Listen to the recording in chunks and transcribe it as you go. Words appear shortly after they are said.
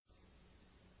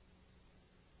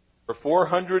are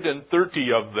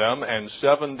 430 of them and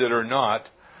 7 that are not.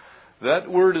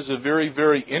 That word is a very,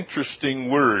 very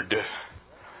interesting word.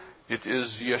 It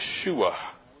is Yeshua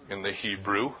in the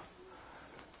Hebrew.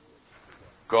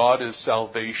 God is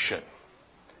salvation.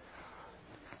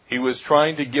 He was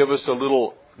trying to give us a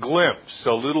little glimpse,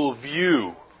 a little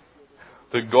view,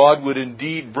 that God would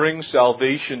indeed bring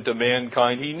salvation to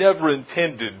mankind. He never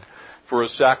intended for a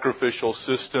sacrificial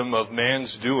system of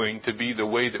man's doing to be the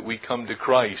way that we come to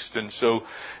Christ. And so,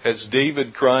 as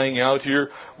David crying out here,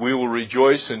 we will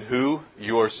rejoice in who?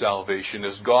 Your salvation.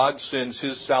 As God sends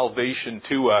His salvation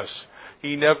to us,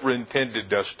 He never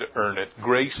intended us to earn it.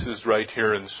 Grace is right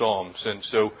here in Psalms. And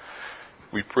so,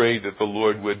 we pray that the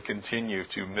Lord would continue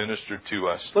to minister to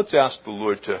us. Let's ask the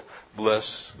Lord to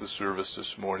bless the service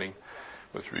this morning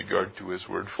with regard to His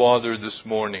Word. Father, this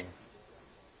morning,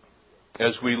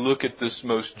 as we look at this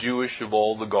most Jewish of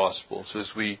all the Gospels,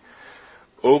 as we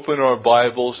open our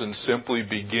Bibles and simply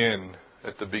begin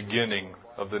at the beginning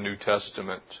of the New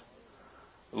Testament,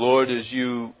 Lord, as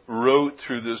you wrote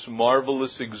through this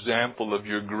marvelous example of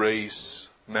your grace,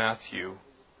 Matthew,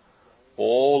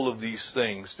 all of these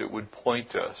things that would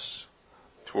point us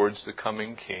towards the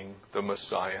coming King, the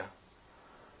Messiah.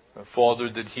 Father,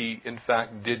 that He in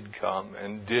fact did come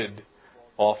and did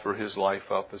offer His life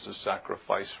up as a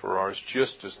sacrifice for ours,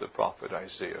 just as the prophet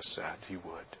Isaiah said He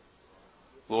would.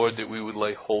 Lord, that we would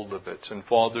lay hold of it. And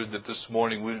Father, that this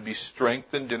morning we would be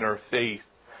strengthened in our faith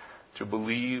to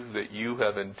believe that you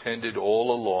have intended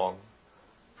all along,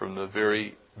 from the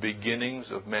very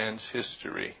beginnings of man's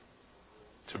history,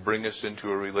 to bring us into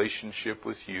a relationship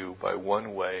with you by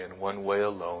one way and one way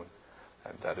alone,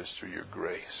 and that is through your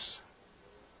grace.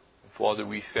 And Father,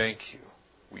 we thank you,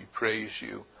 we praise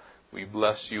you, we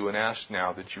bless you, and ask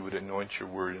now that you would anoint your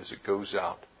word as it goes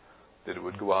out, that it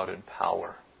would go out in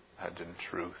power and in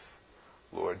truth.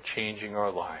 Lord, changing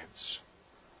our lives,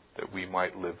 that we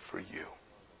might live for you.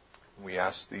 We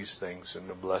ask these things in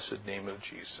the blessed name of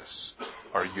Jesus,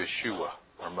 our Yeshua,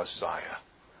 our Messiah.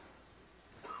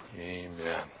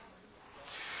 Amen.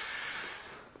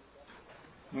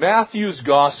 Matthew's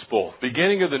Gospel,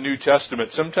 beginning of the New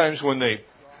Testament. Sometimes when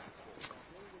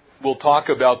we'll talk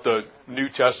about the New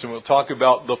Testament, we'll talk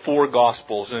about the 4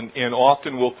 Gospels, and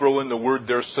often we'll throw in the word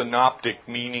they're synoptic,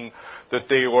 meaning that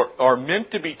they are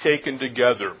meant to be taken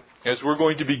together. As we're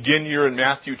going to begin here in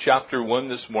Matthew chapter 1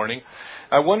 this morning,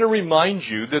 I want to remind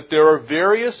you that there are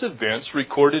various events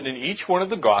recorded in each one of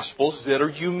the Gospels that are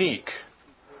unique.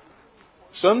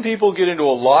 Some people get into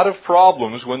a lot of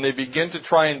problems when they begin to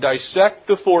try and dissect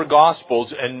the 4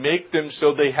 Gospels and make them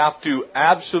so they have to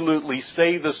absolutely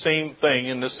say the same thing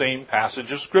in the same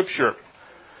passage of Scripture.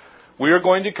 We are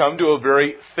going to come to a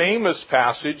very famous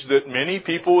passage that many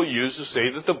people will use to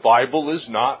say that the Bible is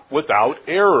not without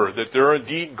error, that there are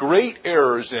indeed great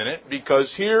errors in it,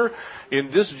 because here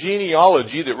in this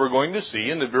genealogy that we're going to see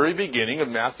in the very beginning of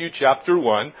Matthew chapter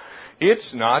 1,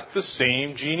 it's not the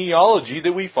same genealogy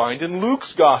that we find in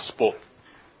Luke's Gospel.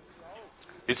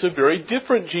 It's a very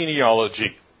different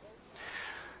genealogy.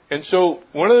 And so,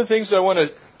 one of the things I want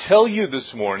to tell you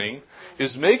this morning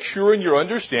is make sure in your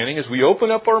understanding, as we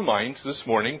open up our minds this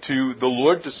morning to the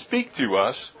Lord to speak to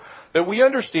us, that we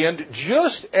understand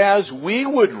just as we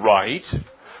would write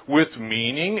with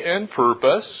meaning and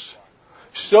purpose,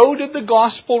 so did the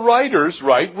Gospel writers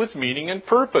write with meaning and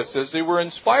purpose. As they were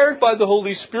inspired by the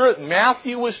Holy Spirit,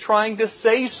 Matthew was trying to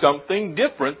say something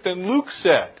different than Luke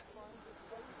said.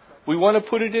 We want to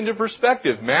put it into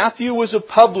perspective. Matthew was a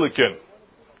publican,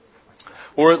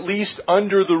 or at least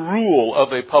under the rule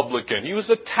of a publican. He was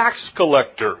a tax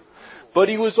collector, but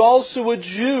he was also a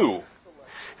Jew.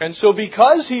 And so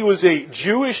because he was a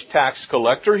Jewish tax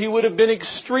collector, he would have been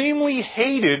extremely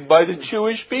hated by the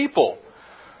Jewish people.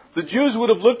 The Jews would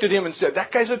have looked at him and said,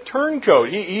 that guy's a turncoat.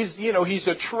 He's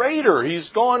a traitor. He's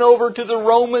gone over to the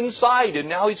Roman side and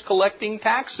now he's collecting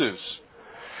taxes.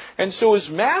 And so as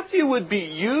Matthew would be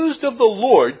used of the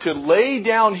Lord to lay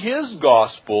down his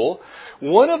gospel,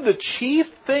 one of the chief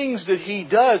things that he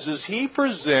does is he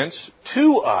presents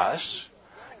to us,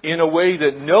 in a way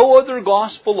that no other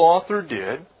gospel author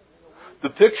did, the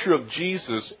picture of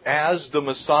Jesus as the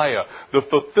Messiah, the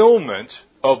fulfillment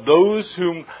of those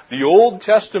whom the Old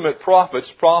Testament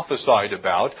prophets prophesied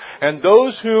about, and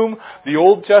those whom the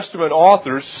Old Testament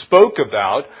authors spoke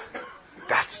about.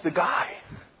 That's the guy.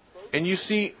 And you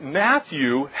see,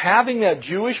 Matthew, having that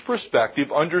Jewish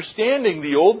perspective, understanding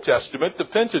the Old Testament, the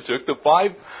Pentateuch, the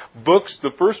 5 books,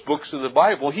 the first books of the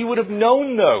Bible, he would have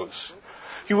known those.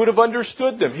 He would have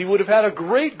understood them. He would have had a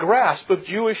great grasp of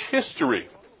Jewish history.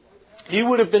 He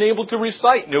would have been able to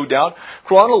recite, no doubt,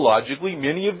 chronologically,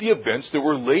 many of the events that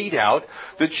were laid out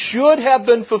that should have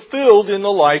been fulfilled in the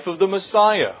life of the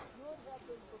Messiah.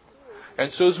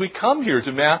 And so as we come here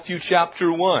to Matthew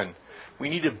chapter 1, we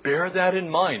need to bear that in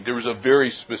mind. There was a very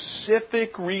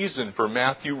specific reason for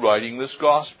Matthew writing this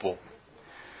gospel.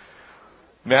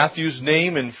 Matthew's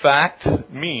name, in fact,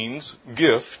 means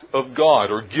gift of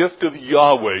God, or gift of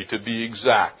Yahweh, to be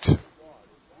exact.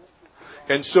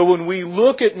 And so when we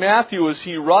look at Matthew as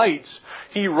he writes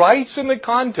in the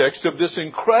context of this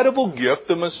incredible gift,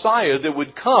 the Messiah, that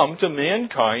would come to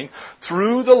mankind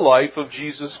through the life of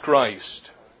Jesus Christ.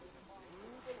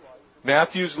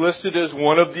 Matthew's listed as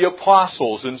one of the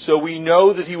apostles, and so we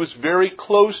know that he was very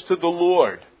close to the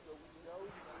Lord.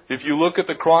 If you look at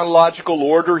the chronological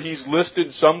order, he's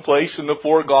listed someplace in the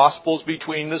four Gospels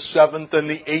between the seventh and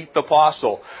the eighth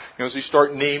apostle. As we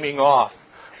start naming off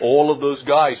all of those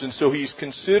guys. And so he's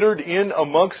considered in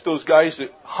amongst those guys that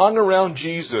hung around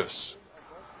Jesus.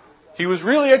 He was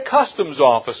really a customs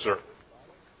officer.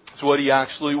 That's what he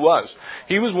actually was.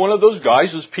 He was one of those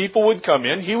guys, as people would come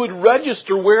in, he would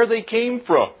register where they came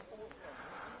from.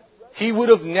 He would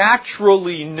have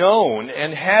naturally known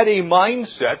and had a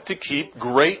mindset to keep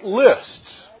great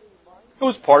lists. It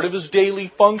was part of his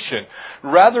daily function.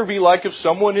 Rather be like if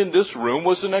someone in this room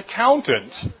was an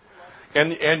accountant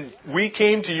and we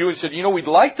came to you and said, we'd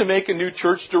like to make a new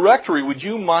church directory. Would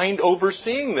you mind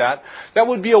overseeing that? That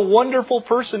would be a wonderful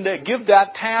person to give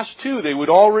that task to. They would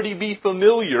already be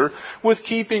familiar with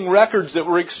keeping records that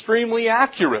were extremely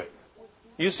accurate.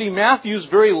 You see, Matthew's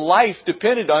very life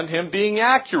depended on him being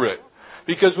accurate.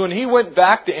 Because when he went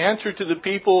back to answer to the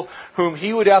people whom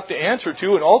he would have to answer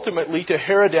to, and ultimately to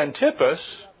Herod Antipas,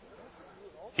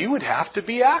 he would have to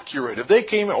be accurate. If they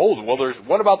came,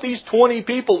 what about these 20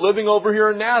 people living over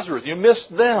here in Nazareth? You missed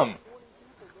them.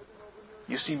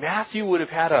 You see, Matthew would have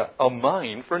had a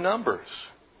mind for numbers.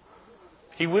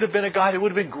 He would have been a guy that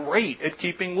would have been great at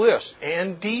keeping lists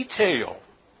and detail.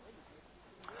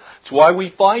 It's why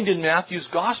we find in Matthew's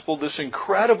Gospel this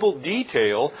incredible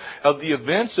detail of the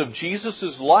events of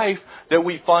Jesus' life that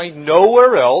we find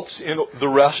nowhere else in the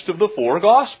rest of the four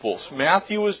Gospels.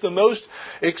 Matthew is the most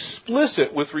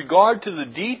explicit with regard to the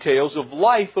details of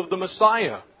life of the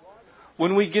Messiah.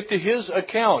 When we get to his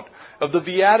account of the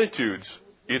Beatitudes,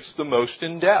 it's the most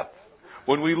in-depth.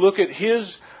 When we look at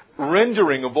his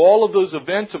rendering of all of those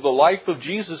events of the life of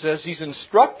Jesus as he's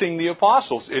instructing the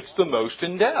apostles, it's the most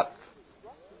in-depth.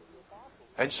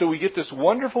 And so we get this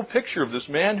wonderful picture of this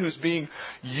man who's being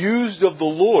used of the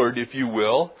Lord, if you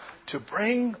will, to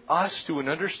bring us to an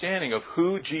understanding of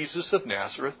who Jesus of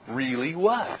Nazareth really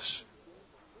was.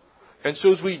 And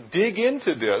so as we dig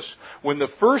into this, when the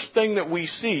first thing that we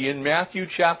see in Matthew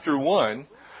chapter 1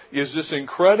 is this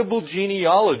incredible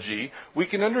genealogy, we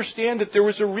can understand that there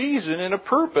was a reason and a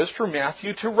purpose for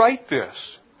Matthew to write this.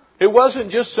 It wasn't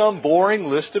just some boring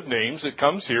list of names that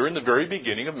comes here in the very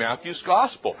beginning of Matthew's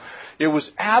Gospel. It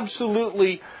was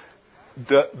absolutely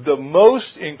the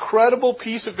most incredible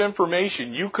piece of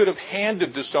information you could have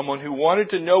handed to someone who wanted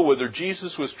to know whether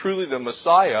Jesus was truly the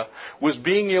Messiah, was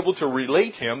being able to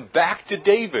relate him back to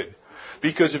David.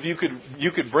 Because if you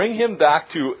could bring him back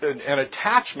to an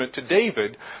attachment to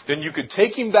David, then you could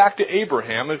take him back to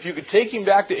Abraham. If you could take him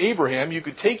back to Abraham, you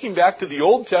could take him back to the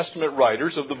Old Testament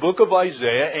writers of the book of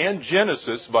Isaiah and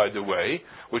Genesis, by the way,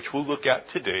 which we'll look at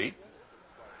today,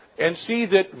 and see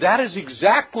that that is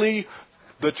exactly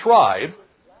the tribe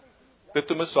that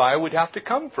the Messiah would have to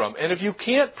come from. And if you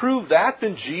can't prove that,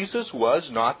 then Jesus was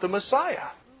not the Messiah.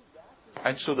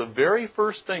 And so the very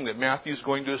first thing that Matthew's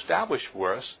going to establish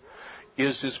for us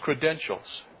is his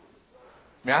credentials.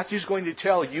 Matthew's going to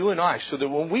tell you and I, so that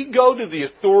when we go to the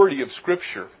authority of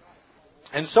Scripture,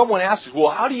 and someone asks us, well,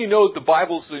 how do you know that the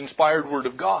Bible's the inspired Word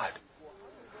of God?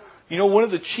 One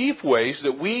of the chief ways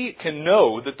that we can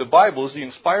know that the Bible is the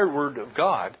inspired Word of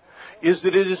God is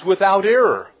that it is without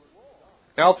error.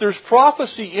 Now, if there's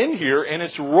prophecy in here and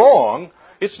it's wrong,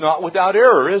 it's not without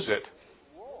error, is it?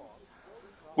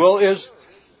 Well, as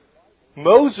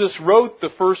Moses wrote the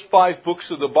first 5 books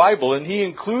of the Bible, and he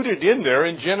included in there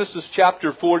in Genesis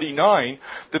chapter 49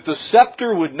 that the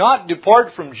scepter would not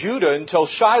depart from Judah until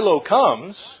Shiloh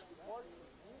comes.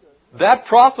 That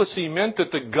prophecy meant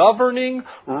that the governing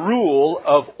rule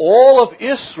of all of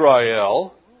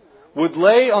Israel would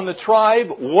lay on the tribe,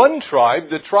 one tribe,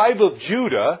 the tribe of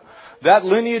Judah, that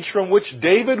lineage from which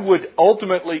David would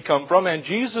ultimately come from and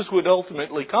Jesus would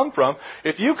ultimately come from.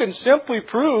 If you can simply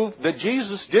prove that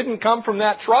Jesus didn't come from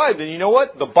that tribe, then you know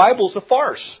what? The Bible's a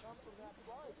farce.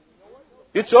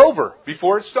 It's over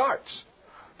before it starts.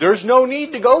 There's no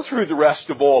need to go through the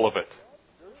rest of all of it.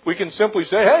 We can simply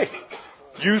say, hey,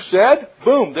 You said,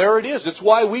 boom, there it is. It's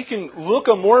why we can look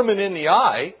a Mormon in the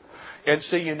eye and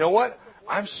say, you know what?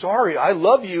 I'm sorry, I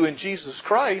love you in Jesus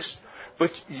Christ,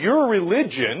 but your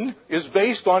religion is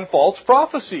based on false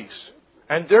prophecies.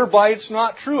 And thereby it's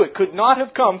not true. It could not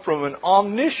have come from an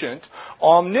omniscient,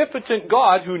 omnipotent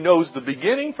God who knows the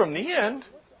beginning from the end.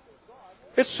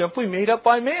 It's simply made up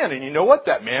by man. And you know what?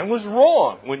 That man was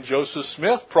wrong. When Joseph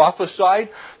Smith prophesied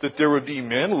that there would be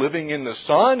men living in the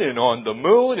sun and on the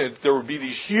moon, and there would be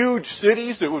these huge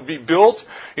cities that would be built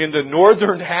in the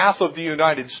northern half of the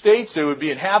United States. They would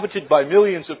be inhabited by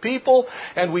millions of people,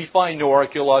 and we find no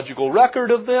archaeological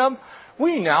record of them.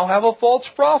 We now have a false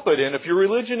prophet. And if your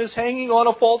religion is hanging on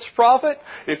a false prophet,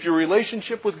 if your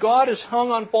relationship with God is hung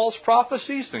on false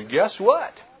prophecies, then guess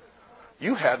what?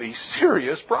 You have a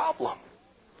serious problem.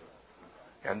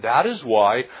 And that is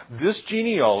why this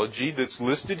genealogy that's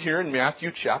listed here in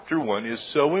Matthew chapter 1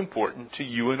 is so important to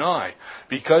you and I.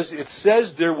 Because it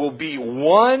says there will be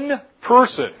one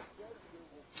person.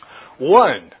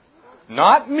 One.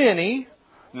 Not many.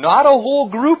 Not a whole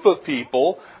group of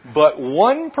people. But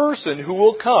one person who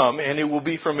will come, and it will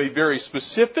be from a very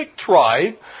specific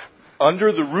tribe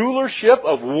under the rulership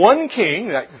of one king,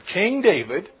 that King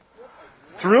David.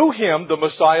 Through him, the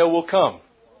Messiah will come.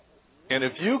 And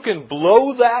if you can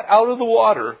blow that out of the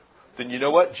water, then you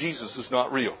know what? Jesus is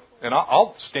not real. And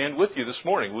I'll stand with you this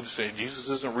morning. We'll just say, Jesus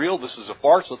isn't real. This is a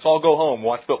farce. Let's all go home and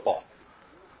watch football.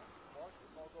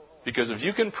 Because if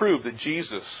you can prove that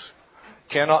Jesus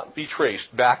cannot be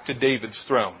traced back to David's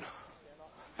throne,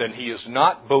 then he is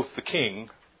not both the king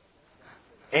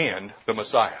and the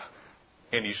Messiah.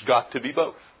 And he's got to be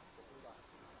both.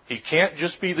 He can't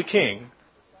just be the king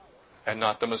and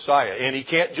not the Messiah. And he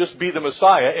can't just be the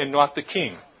Messiah and not the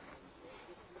king.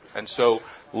 And so,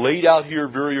 laid out here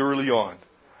very early on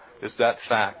is that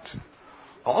fact.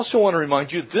 I also want to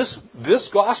remind you, this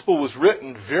gospel was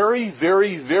written very,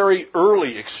 very, very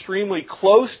early, extremely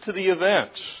close to the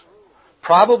events.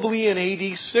 Probably in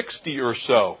AD 60 or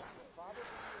so.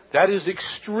 That is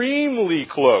extremely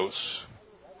close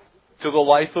to the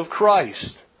life of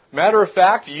Christ. Matter of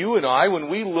fact, you and I, when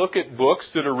we look at books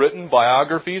that are written,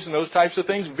 biographies and those types of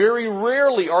things, very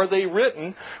rarely are they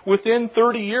written within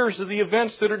 30 years of the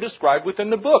events that are described within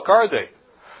the book, are they?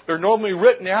 They're normally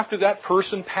written after that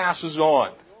person passes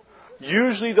on.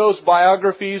 Usually those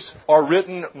biographies are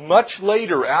written much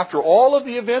later, after all of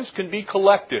the events can be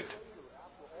collected.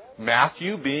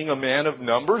 Matthew, being a man of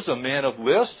numbers, a man of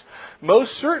list,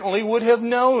 most certainly would have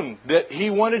known that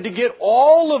he wanted to get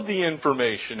all of the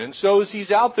information. And so as he's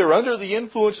out there under the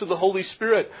influence of the Holy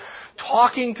Spirit,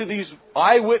 talking to these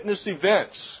eyewitness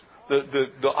events,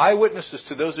 the eyewitnesses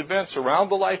to those events around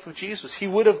the life of Jesus, he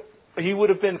would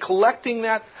have been collecting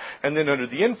that, and then under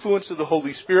the influence of the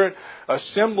Holy Spirit,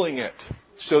 assembling it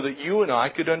so that you and I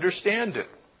could understand it.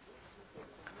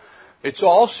 It's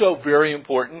also very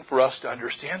important for us to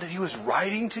understand that he was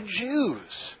writing to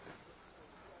Jews.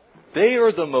 They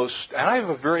are the most, and I have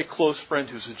a very close friend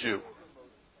who's a Jew.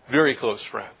 Very close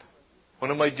friend. One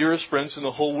of my dearest friends in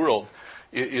the whole world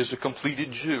is a completed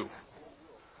Jew.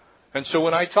 And so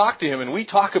when I talk to him and we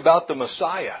talk about the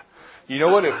Messiah, you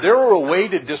know what? If there were a way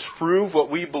to disprove what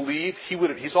we believe,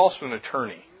 he's also an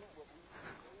attorney.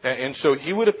 And so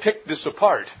he would have picked this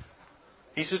apart.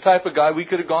 He's the type of guy we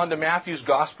could have gone to Matthew's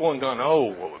gospel and gone,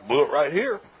 oh, well, we blew it right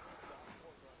here.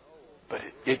 But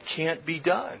it can't be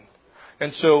done.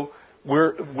 And so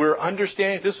we're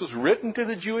understanding this was written to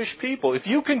the Jewish people. If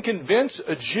you can convince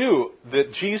a Jew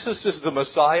that Jesus is the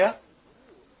Messiah,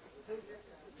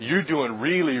 you're doing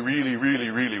really, really, really,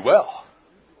 really well.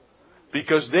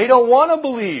 Because they don't want to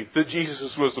believe that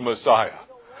Jesus was the Messiah.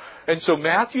 And so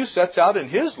Matthew sets out in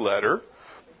his letter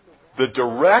the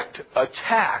direct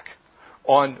attack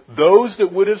on those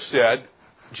that would have said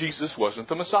Jesus wasn't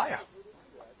the Messiah.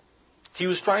 He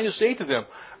was trying to say to them,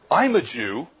 I'm a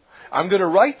Jew, I'm going to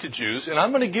write to Jews, and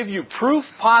I'm going to give you proof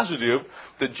positive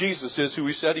that Jesus is who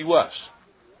he said he was.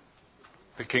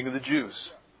 The King of the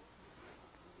Jews.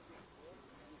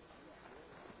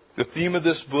 The theme of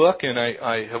this book, and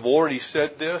I have already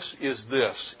said this, is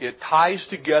this. It ties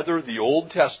together the Old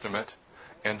Testament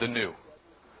and the New.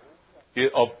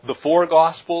 Of the four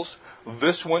Gospels,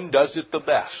 this one does it the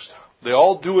best. They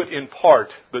all do it in part,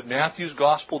 but Matthew's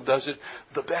Gospel does it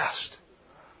the best.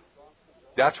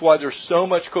 That's why there's so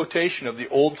much quotation of the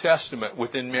Old Testament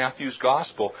within Matthew's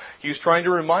Gospel. He's trying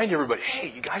to remind everybody,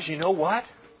 hey, you guys, you know what?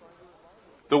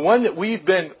 The one that we've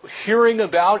been hearing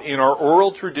about in our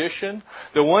oral tradition,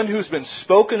 the one who's been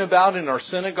spoken about in our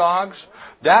synagogues,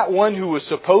 that one who was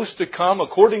supposed to come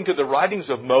according to the writings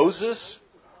of Moses,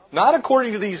 not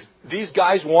according to these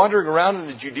guys wandering around in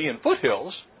the Judean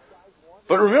foothills,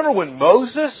 But remember when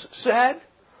Moses said,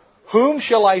 "Whom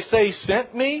shall I say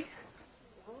sent me?"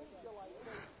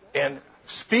 And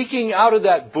speaking out of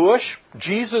that bush,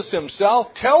 Jesus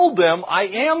himself told them, "I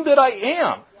am that I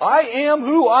am. I am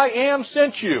who I am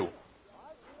sent you."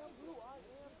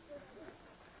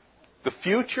 The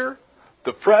future,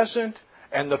 the present,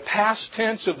 and the past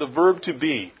tense of the verb to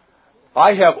be.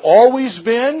 I have always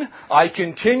been, I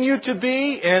continue to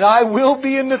be, and I will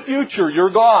be in the future, your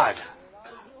God.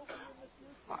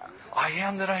 I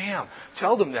am that I am.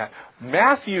 Tell them that.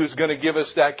 Matthew's going to give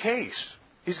us that case.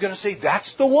 He's going to say,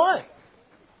 that's the one.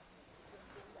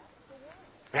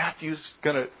 Matthew's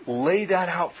going to lay that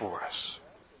out for us.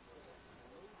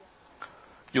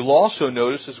 You'll also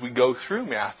notice as we go through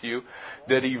Matthew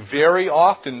that he very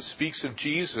often speaks of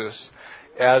Jesus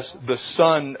as the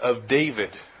Son of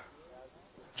David.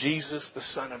 Jesus, the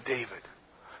Son of David.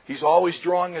 He's always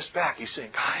drawing us back. He's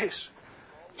saying, guys,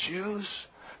 Jews,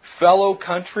 fellow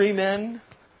countrymen,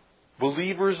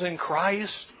 believers in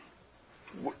Christ,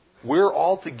 we're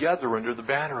all together under the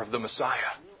banner of the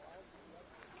Messiah.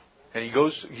 And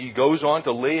he goes on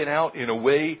to lay it out in a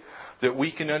way that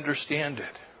we can understand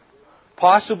it.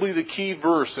 Possibly the key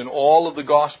verse in all of the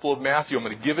Gospel of Matthew. I'm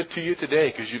going to give it to you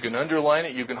today because you can underline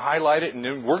it, you can highlight it, and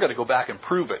then we're going to go back and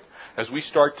prove it as we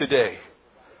start today.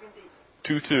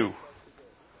 2:2.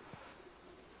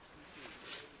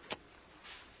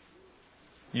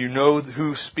 You know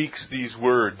who speaks these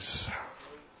words.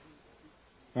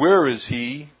 Where is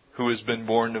he who has been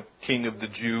born King of the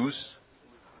Jews?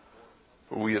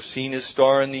 For we have seen his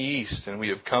star in the east, and we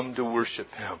have come to worship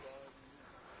him.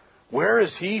 Where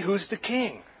is he who's the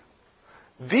king?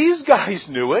 These guys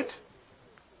knew it.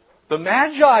 The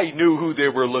Magi knew who they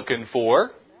were looking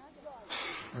for.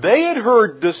 They had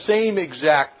heard the same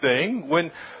exact thing.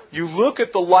 When you look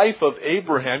at the life of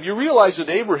Abraham, you realize that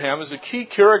Abraham is a key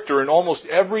character in almost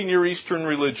every Near Eastern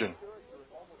religion.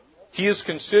 He is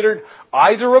considered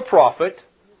either a prophet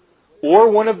or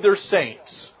one of their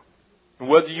saints.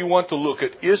 Whether you want to look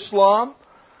at Islam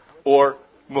or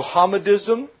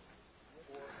Mohammedanism,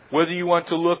 whether you want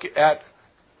to look at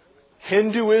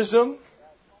Hinduism,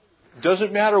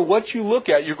 doesn't matter what you look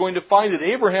at, you're going to find that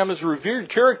Abraham is a revered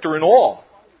character in all.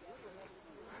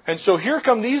 And so here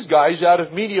come these guys out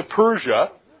of Media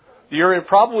Persia, the area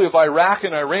probably of Iraq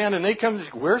and Iran, and they come and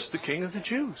say, where's the King of the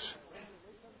Jews?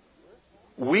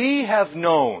 We have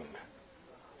known.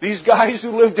 These guys who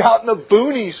lived out in the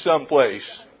boonies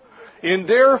someplace, in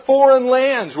their foreign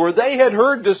lands where they had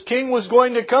heard this king was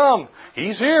going to come.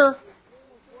 He's here.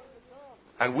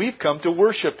 And we've come to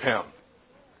worship him.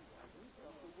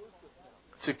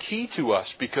 It's a key to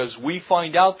us because we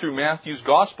find out through Matthew's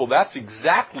Gospel that's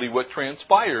exactly what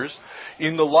transpires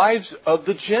in the lives of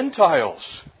the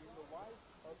Gentiles.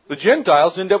 The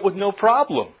Gentiles end up with no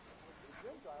problem.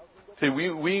 See,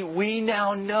 we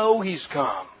now know he's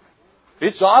come.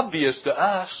 It's obvious to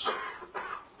us.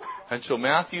 And so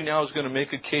Matthew now is going to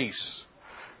make a case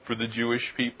for the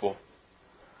Jewish people.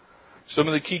 Some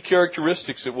of the key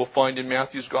characteristics that we'll find in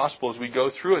Matthew's Gospel as we go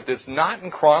through it, that's not in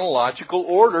chronological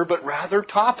order, but rather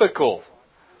topical.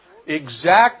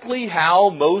 Exactly how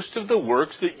most of the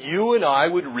works that you and I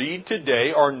would read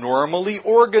today are normally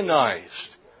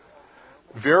organized.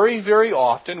 Very, very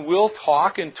often we'll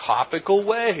talk in topical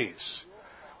ways.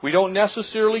 We don't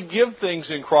necessarily give things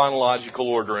in chronological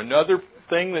order. Another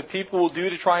thing that people will do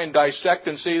to try and dissect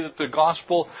and say that the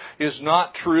gospel is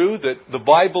not true, that the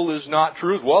Bible is not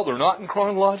true, well, they're not in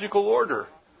chronological order.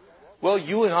 Well,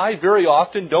 you and I very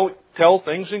often don't tell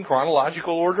things in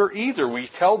chronological order either. We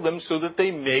tell them so that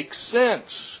they make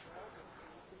sense.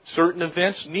 Certain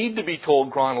events need to be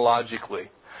told chronologically.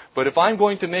 But if I'm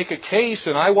going to make a case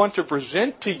and I want to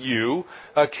present to you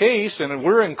a case and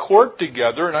we're in court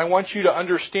together and I want you to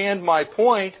understand my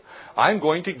point, I'm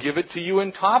going to give it to you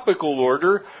in topical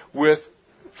order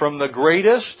from the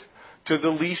greatest to the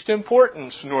least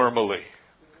importance normally.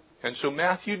 And so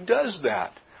Matthew does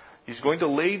that. He's going to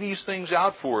lay these things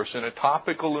out for us in a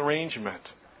topical arrangement.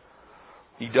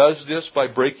 He does this by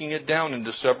breaking it down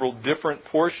into several different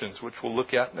portions, which we'll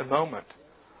look at in a moment.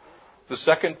 The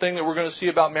second thing that we're going to see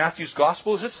about Matthew's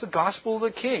Gospel is it's the Gospel of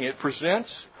the King. It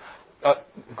presents,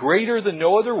 greater than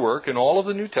no other work in all of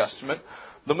the New Testament,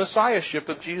 the Messiahship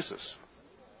of Jesus.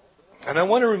 And I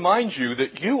want to remind you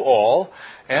that you all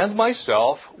and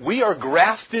myself, we are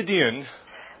grafted in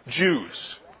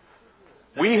Jews.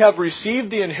 We have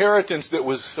received the inheritance that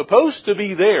was supposed to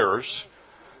be theirs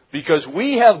because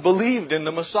we have believed in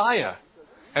the Messiah.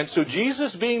 And so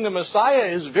Jesus being the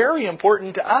Messiah is very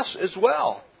important to us as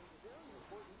well.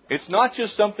 It's not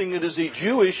just something that is a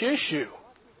Jewish issue.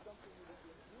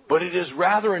 But it is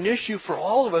rather an issue for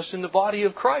all of us in the body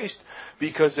of Christ.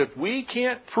 Because if we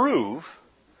can't prove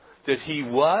that He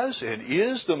was and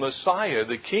is the Messiah,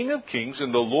 the King of Kings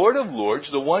and the Lord of Lords,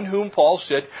 the one whom Paul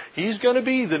said He's going to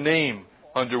be the name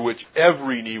under which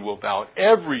every knee will bow,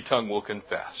 every tongue will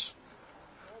confess.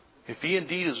 If He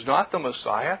indeed is not the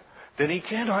Messiah, then He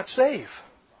cannot save.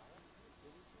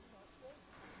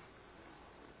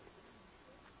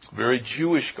 Very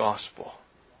Jewish gospel.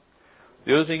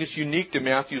 The other thing that's unique to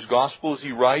Matthew's gospel is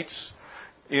he writes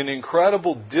in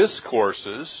incredible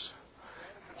discourses,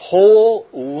 whole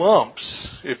lumps,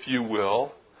 if you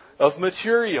will, of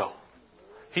material.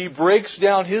 He breaks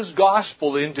down his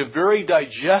gospel into very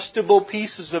digestible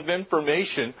pieces of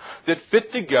information that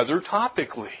fit together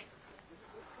topically.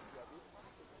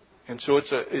 And so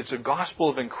it's a gospel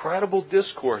of incredible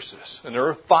discourses. And there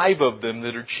are 5 of them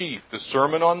that are chief. The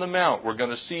Sermon on the Mount, we're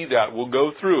going to see that. We'll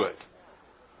go through it.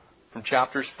 From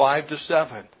chapters 5 to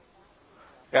 7.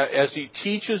 As He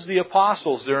teaches the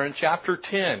apostles there in chapter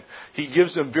 10, He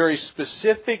gives them very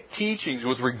specific teachings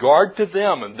with regard to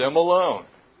them and them alone.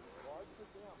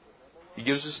 He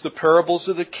gives us the parables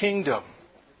of the kingdom.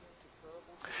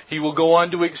 He will go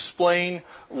on to explain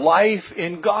life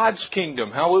in God's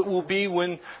kingdom, how it will be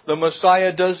when the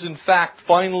Messiah does in fact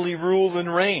finally rule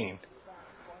and reign.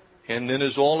 And then,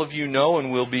 as all of you know,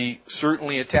 and we'll be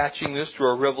certainly attaching this to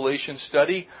our Revelation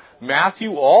study,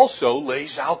 Matthew also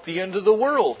lays out the end of the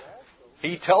world.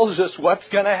 He tells us what's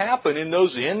going to happen in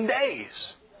those end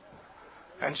days.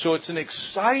 And so it's an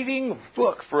exciting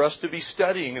book for us to be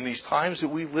studying in these times that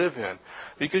we live in.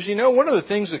 Because, one of the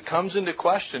things that comes into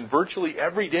question virtually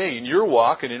every day in your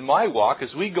walk and in my walk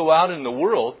as we go out in the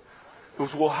world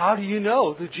is, well, how do you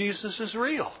know that Jesus is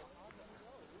real?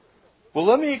 Well,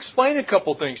 let me explain a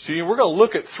couple things to you. We're going to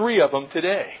look at 3 of them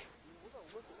today.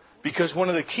 Because one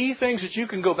of the key things that you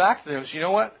can go back to them is, you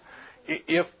know what?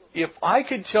 If I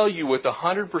could tell you with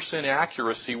 100%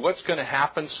 accuracy what's going to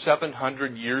happen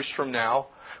 700 years from now,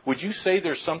 would you say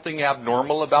there's something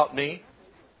abnormal about me?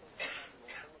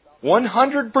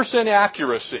 100%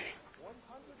 accuracy.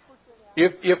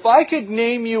 If I could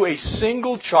name you a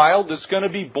single child that's going to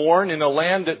be born in a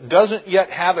land that doesn't yet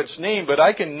have its name, but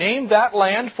I can name that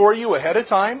land for you ahead of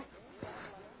time,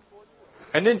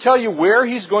 and then tell you where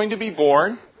he's going to be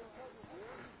born.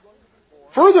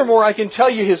 Furthermore, I can tell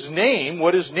you his name,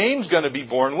 what his name's going to be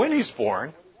born, when he's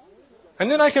born. And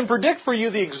then I can predict for you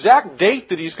the exact date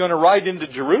that he's going to ride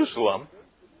into Jerusalem.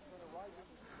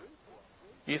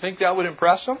 You think that would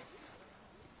impress him?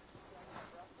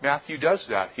 Matthew does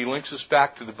that. He links us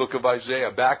back to the book of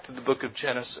Isaiah, back to the book of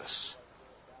Genesis,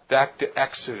 back to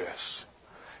Exodus.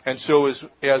 And so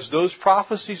as those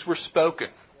prophecies were spoken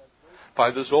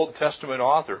by this Old Testament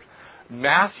author,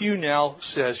 Matthew now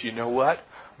says, you know what?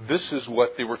 This is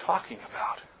what they were talking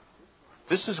about.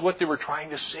 This is what they were trying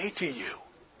to say to you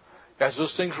as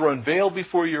those things were unveiled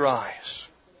before your eyes.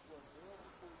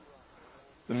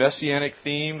 The Messianic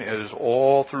theme is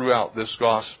all throughout this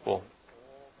gospel.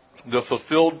 The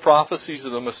fulfilled prophecies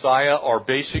of the Messiah are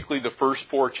basically the first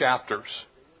 4 chapters.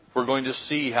 We're going to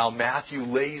see how Matthew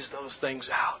lays those things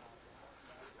out.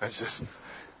 And says,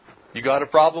 you got a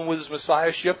problem with his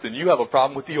Messiahship, then you have a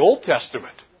problem with the Old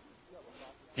Testament.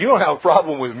 You don't have a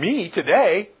problem with me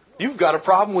today. You've got a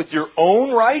problem with your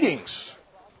own writings.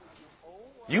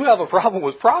 You have a problem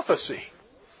with prophecy.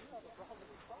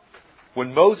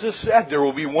 When Moses said, there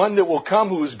will be one that will come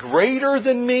who is greater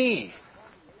than me,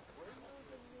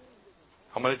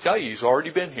 I'm going to tell you, he's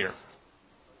already been here.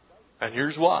 And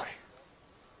here's why.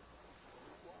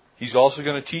 He's also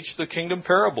going to teach the kingdom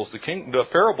parables, the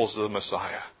parables of the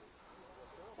Messiah.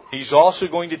 He's also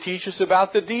going to teach us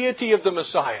about the deity of the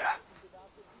Messiah.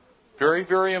 Very,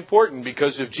 very important,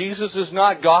 because if Jesus is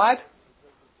not God,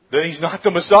 then He's not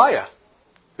the Messiah.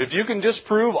 If you can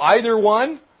disprove either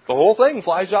one, the whole thing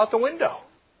flies out the window.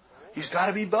 He's got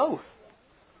to be both.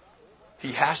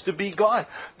 He has to be God.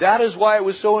 That is why it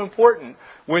was so important.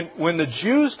 When the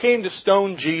Jews came to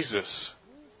stone Jesus,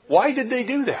 why did they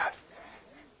do that?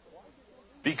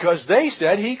 Because they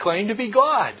said He claimed to be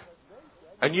God.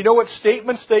 And you know what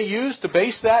statements they used to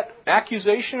base that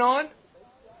accusation on?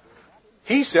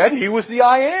 He said He was the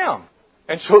I Am.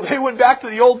 And so they went back to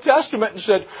the Old Testament and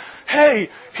said, hey,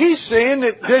 He's saying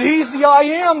that He's the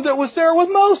I Am that was there with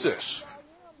Moses.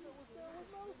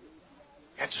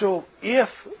 And so if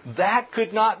that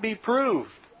could not be proved,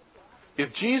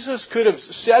 if Jesus could have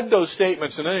said those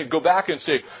statements and then go back and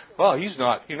say, well, He's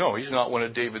not one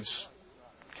of David's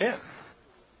kin.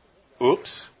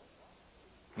 Oops.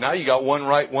 Now you got one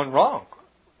right, one wrong.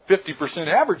 50%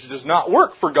 average does not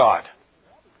work for God.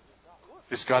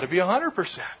 It's got to be 100%.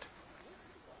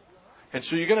 And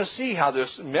so you're going to see how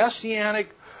this messianic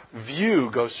view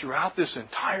goes throughout this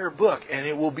entire book, and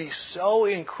it will be so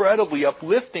incredibly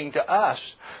uplifting to us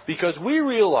because we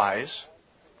realize,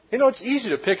 it's easy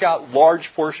to pick out large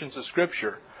portions of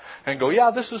Scripture and go,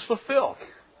 yeah, this is fulfilled.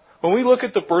 When we look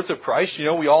at the birth of Christ,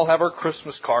 we all have our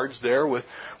Christmas cards there with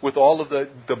all of the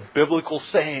biblical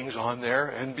sayings on there.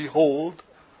 And behold,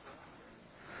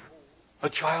 a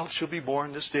child shall be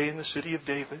born this day in the city of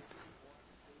David.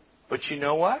 But you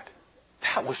know what?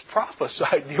 That was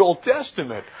prophesied in the Old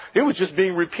Testament. It was just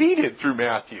being repeated through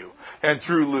Matthew and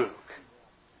through Luke.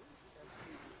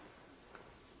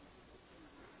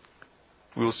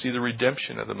 We'll see the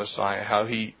redemption of the Messiah, how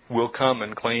He will come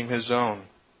and claim His own.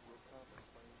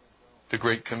 The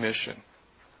Great Commission.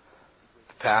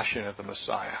 The passion of the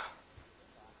Messiah.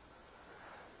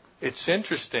 It's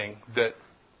interesting that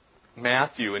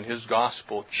Matthew in his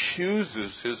Gospel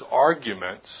chooses his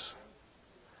arguments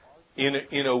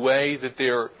in a way that they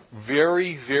are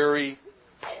very, very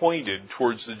pointed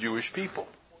towards the Jewish people.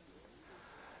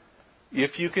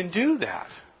 If you can do that.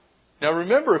 Now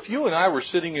remember, if you and I were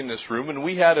sitting in this room and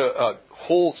we had a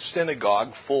whole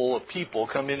synagogue full of people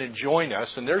come in and join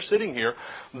us, and they're sitting here,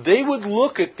 they would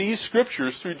look at these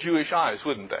Scriptures through Jewish eyes,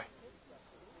 wouldn't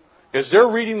they? As they're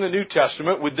reading the New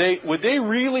Testament, would they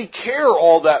really care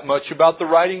all that much about the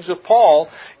writings of Paul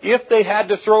if they had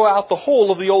to throw out the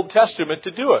whole of the Old Testament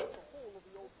to do it?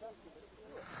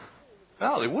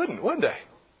 No, they wouldn't, would they?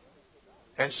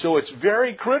 And so it's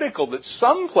very critical that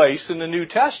someplace in the New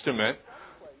Testament,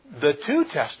 the two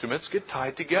Testaments get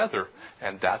tied together.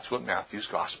 And that's what Matthew's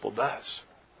Gospel does.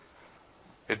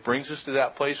 It brings us to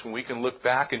that place when we can look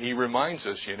back and he reminds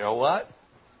us, you know what?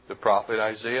 The prophet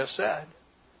Isaiah said.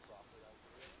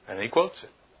 And he quotes it.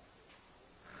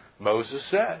 Moses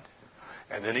said.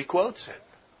 And then he quotes it.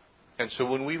 And so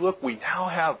when we look, we now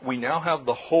have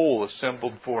the whole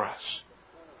assembled for us.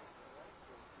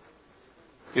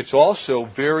 It's also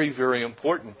very, very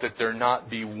important that there not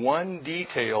be one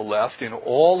detail left in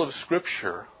all of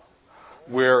Scripture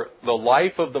where the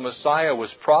life of the Messiah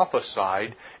was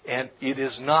prophesied and it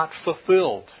is not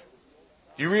fulfilled.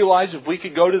 You realize if we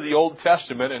could go to the Old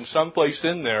Testament and someplace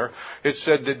in there it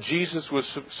said that Jesus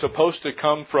was supposed to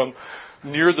come from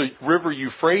near the river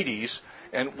Euphrates,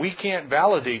 and we can't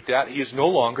validate that. He is no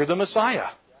longer the Messiah.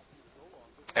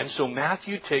 And so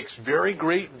Matthew takes very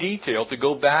great detail to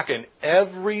go back, and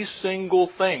every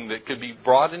single thing that could be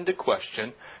brought into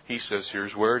question, he says,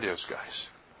 here's where it is, guys.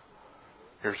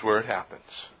 Here's where it happens.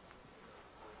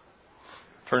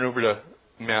 Turn over to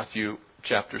Matthew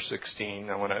chapter 16.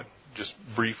 I want to just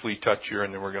briefly touch here,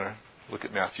 and then we're going to look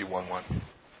at Matthew 1:1.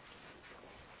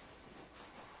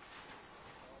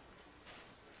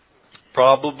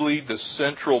 Probably the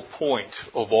central point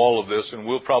of all of this, and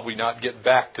we'll probably not get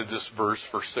back to this verse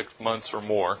for 6 months or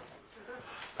more.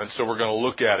 And so we're going to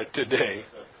look at it today,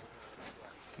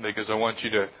 because I want you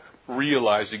to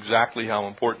realize exactly how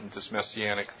important this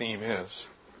messianic theme is.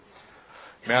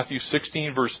 Matthew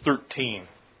 16, verse 13.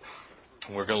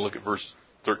 And we're going to look at verse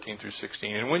 13 through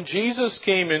 16. And when Jesus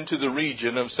came into the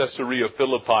region of Caesarea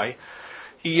Philippi,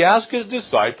 he asked his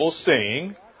disciples,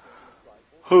 saying,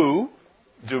 "Who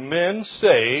do men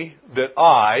say that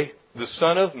I, the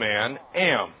Son of Man,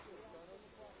 am?"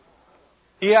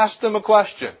 He asked them a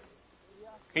question.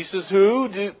 He says, who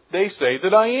do they say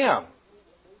that I am?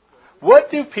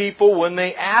 What do people, when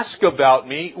they ask about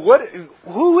me,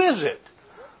 who is it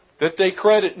that they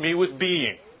credit me with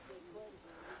being?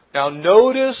 Now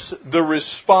notice the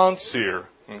response here,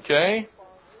 okay?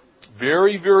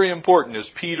 Very, very important as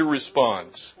Peter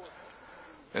responds.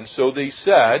 And so they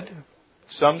said,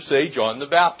 some say John the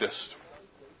Baptist.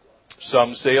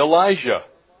 Some say Elijah.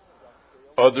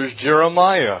 Others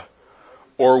Jeremiah.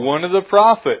 Or one of the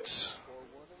prophets.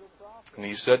 And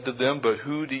he said to them, "But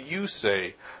who do you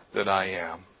say that I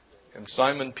am?" And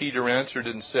Simon Peter answered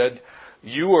and said,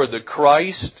 "You are the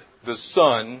Christ, the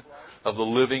Son of the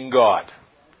living God."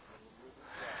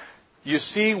 You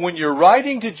see, when you're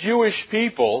writing to Jewish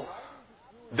people,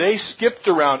 they skipped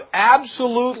around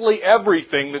absolutely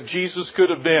everything that Jesus could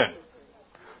have been.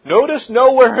 Notice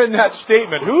nowhere in that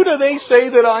statement, who do they say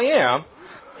that I am?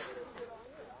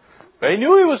 They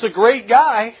knew he was a great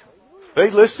guy. They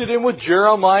listed him with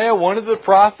Jeremiah, one of the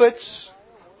prophets,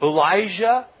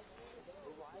 Elijah.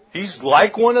 He's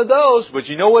like one of those. But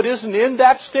you know what isn't in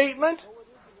that statement?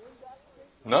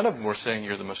 None of them were saying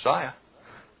you're the Messiah.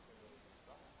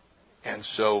 And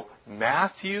so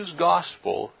Matthew's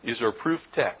Gospel is our proof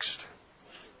text.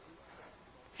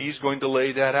 He's going to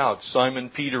lay that out. Simon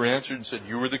Peter answered and said,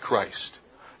 "You are the Christ.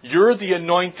 You're the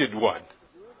anointed one.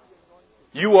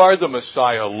 You are the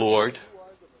Messiah, Lord,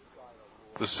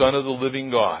 the Son of the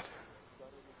living God."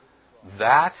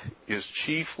 That is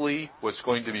chiefly what's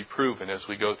going to be proven as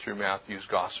we go through Matthew's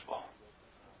Gospel.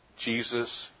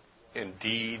 Jesus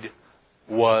indeed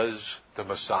was the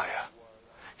Messiah.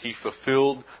 He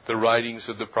fulfilled the writings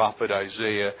of the prophet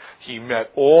Isaiah. He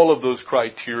met all of those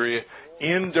criteria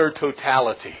in their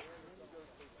totality.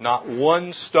 Not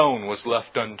one stone was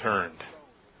left unturned.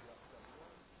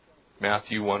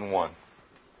 Matthew 1:1.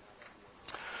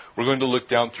 We're going to look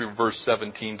down through verse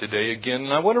 17 today again.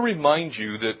 And I want to remind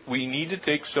you that we need to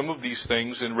take some of these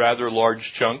things in rather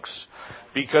large chunks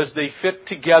because they fit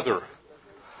together.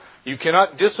 You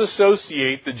cannot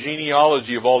disassociate the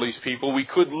genealogy of all these people. We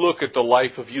could look at the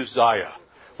life of Uzziah.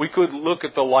 We could look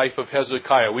at the life of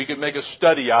Hezekiah. We could make a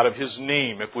study out of his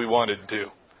name if we wanted to.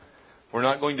 We're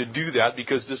not going to do that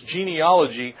because this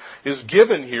genealogy is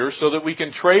given here so that we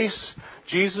can trace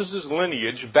Jesus'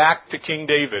 lineage back to King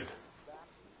David.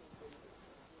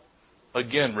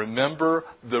 Again, remember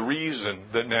the reason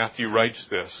that Matthew writes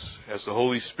this as the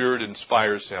Holy Spirit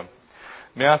inspires him.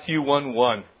 Matthew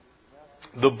 1:1.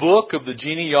 The book of the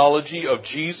genealogy of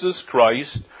Jesus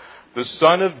Christ, the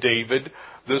son of David,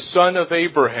 the son of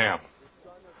Abraham.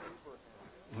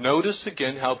 Notice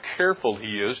again how careful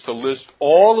he is to list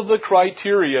all of the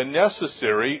criteria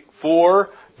necessary for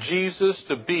Jesus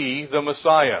to be the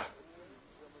Messiah.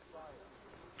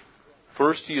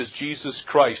 First, he is Jesus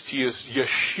Christ. He is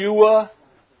Yeshua,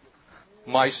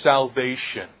 my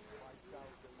salvation.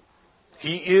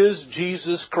 He is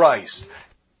Jesus Christ.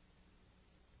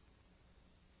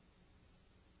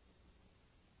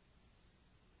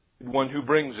 One who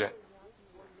brings it.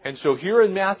 And so here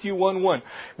in Matthew 1:1,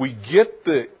 we get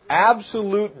the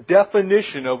absolute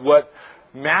definition of what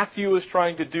Matthew is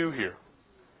trying to do here.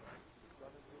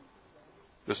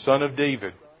 The son of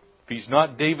David. If he's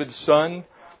not David's son,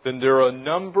 then there are a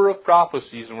number of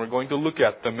prophecies, and we're going to look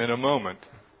at them in a moment.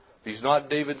 If he's not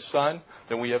David's son,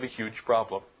 then we have a huge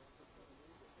problem.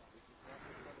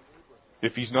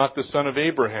 If he's not the son of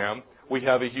Abraham, we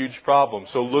have a huge problem.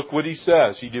 So look what he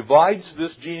says. He divides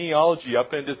this genealogy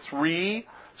up into 3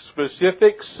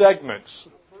 specific segments.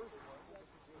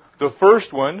 The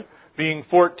first one being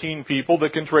 14 people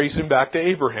that can trace him back to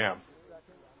Abraham.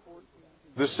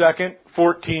 The second,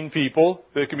 14 people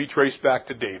that can be traced back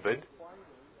to David.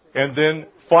 And then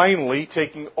finally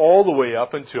taking all the way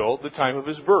up until the time of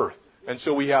his birth. And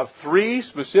so we have 3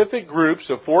 specific groups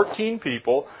of 14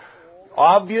 people.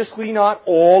 Obviously not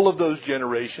all of those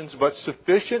generations, but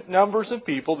sufficient numbers of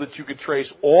people that you could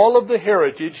trace all of the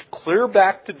heritage clear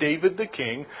back to David the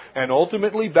king and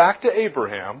ultimately back to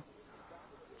Abraham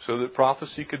so that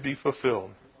prophecy could be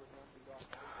fulfilled.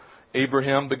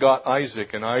 Abraham begot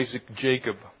Isaac, and Isaac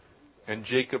Jacob, and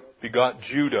Jacob begot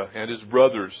Judah and his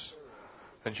brothers,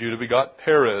 and Judah begot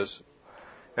Perez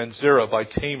and Zerah by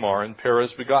Tamar, and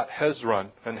Perez begot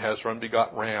Hezron, and Hezron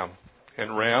begot Ram,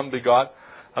 and Ram begot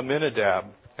Amminadab,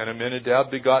 and Amminadab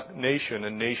begot Nahshon,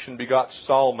 and Nahshon begot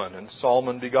Salmon, and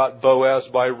Salmon begot Boaz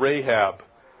by Rahab,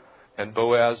 and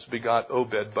Boaz begot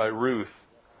Obed by Ruth,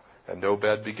 and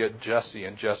Obed begot Jesse,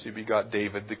 and Jesse begot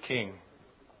David the king.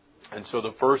 And so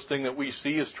the first thing that we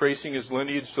see is tracing his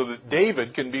lineage so that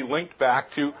David can be linked back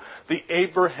to the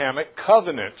Abrahamic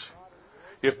covenant.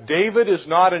 If David is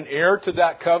not an heir to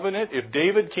that covenant, if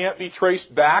David can't be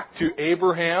traced back to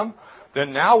Abraham,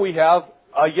 then now we have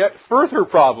a yet further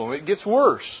problem. It gets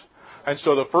worse. And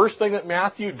so the first thing that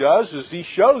Matthew does is he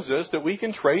shows us that we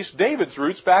can trace David's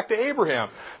roots back to Abraham.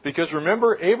 Because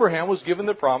remember, Abraham was given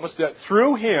the promise that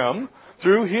through him,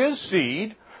 through his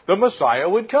seed, the Messiah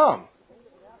would come.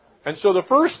 And so the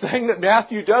first thing that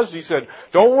Matthew does, he said,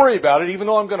 don't worry about it, even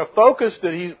though I'm going to focus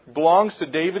that he belongs to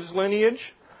David's lineage,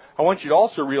 I want you to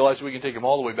also realize we can take him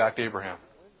all the way back to Abraham.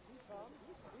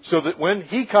 So that when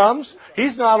he comes,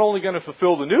 he's not only going to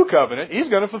fulfill the new covenant, he's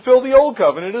going to fulfill the old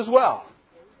covenant as well.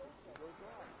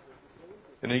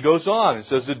 And he goes on, it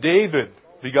says that David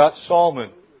begot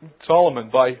Solomon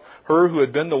by her who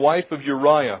had been the wife of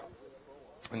Uriah.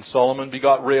 And Solomon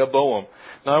begot Rehoboam.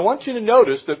 Now I want you to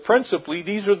notice that principally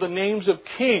these are the names of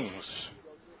kings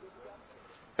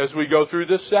as we go through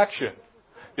this section.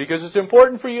 Because it's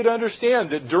important for you to understand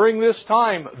that during this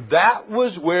time, that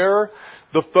was where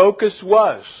the focus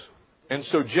was. And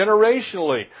so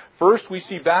generationally, first we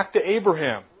see back to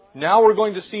Abraham. Now we're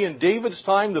going to see in David's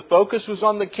time the focus was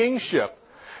on the kingship.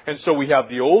 And so we have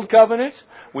the old covenant,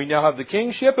 we now have the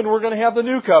kingship, and we're going to have the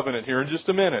new covenant here in just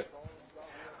a minute.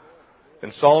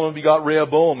 And Solomon begot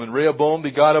Rehoboam, and Rehoboam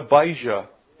begot Abijah,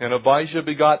 and Abijah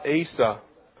begot Asa,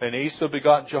 and Asa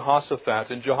begot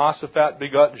Jehoshaphat, and Jehoshaphat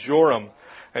begot Joram,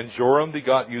 and Joram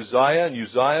begot Uzziah, and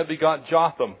Uzziah begot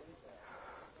Jotham.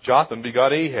 Jotham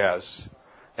begot Ahaz,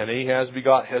 and Ahaz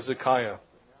begot Hezekiah.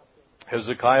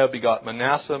 Hezekiah begot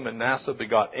Manasseh, Manasseh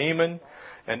begot Amon,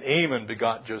 and Amon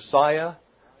begot Josiah,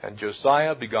 and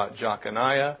Josiah begot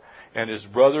Jeconiah, and his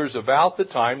brothers about the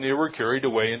time they were carried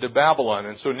away into Babylon.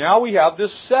 And so now we have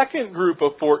this second group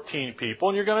of 14 people,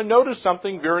 and you're going to notice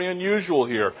something very unusual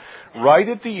here. Right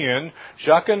at the end,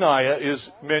 Jeconiah is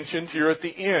mentioned here at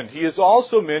the end. He is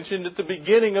also mentioned at the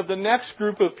beginning of the next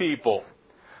group of people.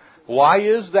 Why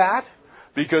is that?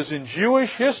 Because in Jewish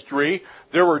history,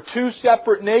 there were two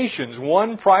separate nations,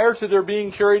 one prior to their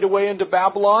being carried away into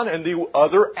Babylon, and the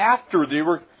other after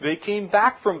they came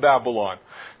back from Babylon.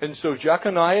 And so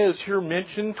Jeconiah is here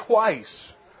mentioned twice,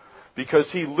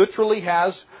 because he literally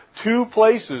has two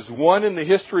places, one in the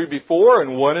history before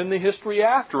and one in the history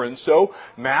after. And so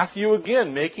Matthew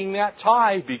again making that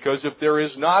tie, because if there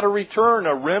is not a return,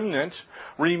 a remnant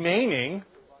remaining,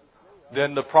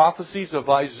 then the prophecies of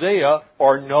Isaiah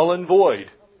are null and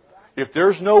void. If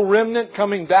there's no remnant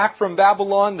coming back from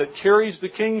Babylon that carries the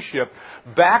kingship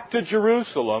back to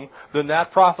Jerusalem, then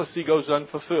that prophecy goes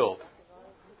unfulfilled.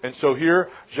 And so here,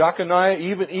 Jeconiah,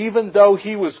 even though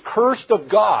he was cursed of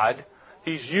God,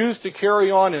 he's used to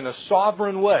carry on in a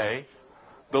sovereign way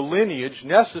the lineage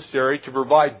necessary to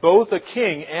provide both a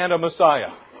king and a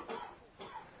Messiah.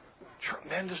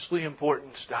 Tremendously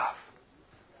important stuff.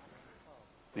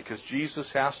 Because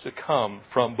Jesus has to come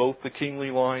from both the kingly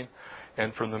line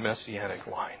and from the messianic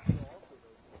line.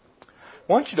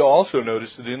 I want you to also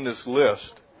notice that in this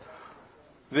list,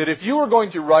 that if you were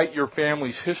going to write your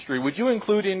family's history, would you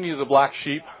include any of the black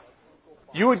sheep?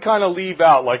 You would kind of leave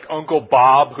out like Uncle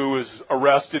Bob, who was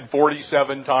arrested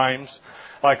 47 times.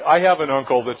 Like, I have an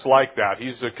uncle that's like that.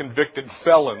 He's a convicted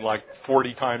felon like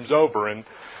 40 times over. And,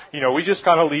 we just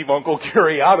kind of leave Uncle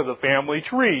Gary out of the family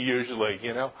tree usually,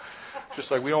 Just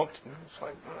like we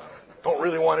don't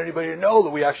really want anybody to know that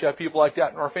we actually have people like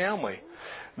that in our family.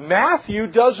 Matthew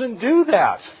doesn't do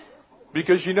that.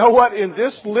 Because you know what? In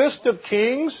this list of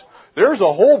kings, there's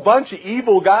a whole bunch of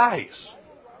evil guys.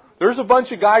 There's a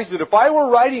bunch of guys that if I were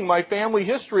writing my family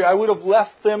history, I would have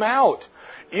left them out.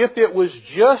 If it was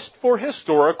just for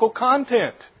historical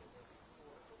content.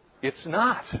 It's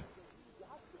not.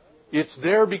 It's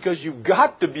there because you've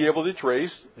got to be able to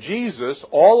trace Jesus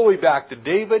all the way back to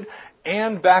David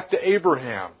and back to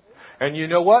Abraham. And you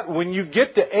know what? When you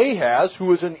get to Ahaz, who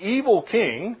was an evil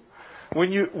king,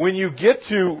 when you get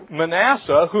to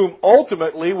Manasseh, whom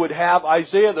ultimately would have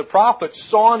Isaiah the prophet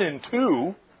sawn in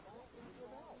two,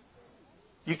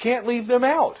 you can't leave them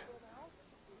out.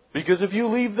 Because if you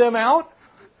leave them out,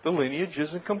 the lineage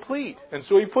isn't complete. And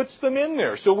so he puts them in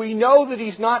there. So we know that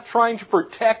he's not trying to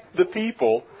protect the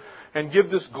people and give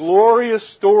this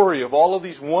glorious story of all of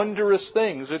these wondrous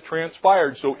things that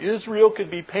transpired so Israel could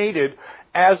be painted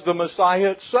as the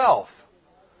Messiah itself.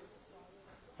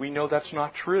 We know that's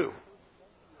not true.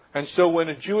 And so when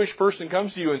a Jewish person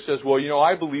comes to you and says, well,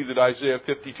 I believe that Isaiah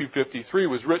 52:53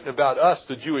 was written about us,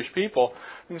 the Jewish people,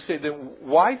 you can say, then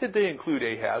why did they include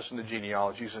Ahaz in the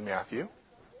genealogies in Matthew?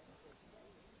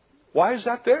 Why is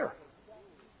that there?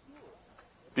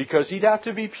 Because he'd have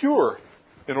to be pure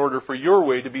in order for your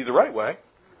way to be the right way.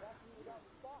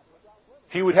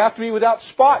 He would have to be without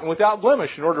spot and without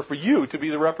blemish in order for you to be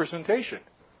the representation.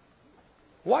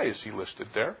 Why is he listed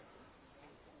there?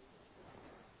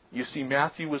 You see,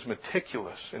 Matthew was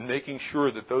meticulous in making sure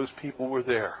that those people were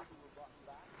there.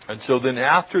 And so then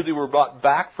after they were brought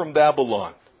back from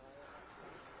Babylon,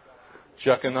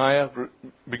 Jeconiah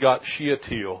begot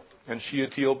Shealtiel, and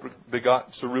Shealtiel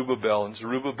begot Zerubbabel, and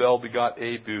Zerubbabel begot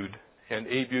Abud, and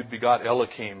Abud begot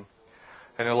Eliakim,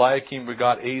 and Eliakim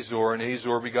begot Azor, and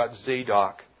Azor begot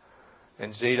Zadok,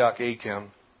 and Zadok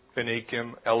Achim, and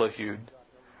Achim Elihud.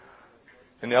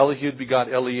 And Elihud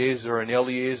begot Eleazar, and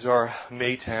Eleazar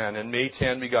Matan, and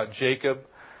Matan begot Jacob,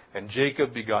 and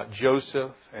Jacob begot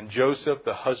Joseph, and Joseph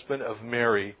the husband of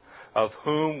Mary, of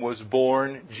whom was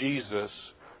born Jesus,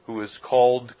 who is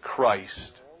called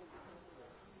Christ.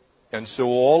 And so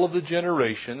all of the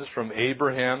generations from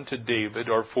Abraham to David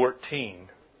are 14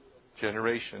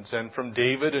 generations. And from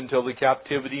David until the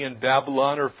captivity in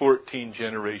Babylon are 14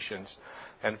 generations.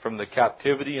 And from the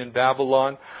captivity in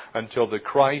Babylon until the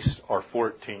Christ are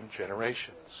 14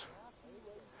 generations.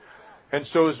 And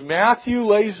so as Matthew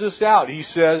lays this out, he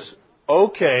says,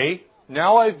 okay,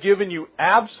 now I've given you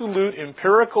absolute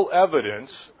empirical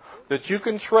evidence that you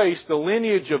can trace the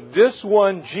lineage of this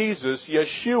one Jesus,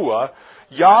 Yeshua,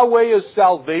 Yahweh is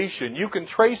salvation. You can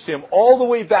trace him all the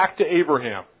way back to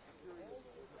Abraham.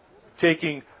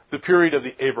 Taking the period of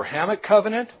the Abrahamic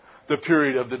covenant, the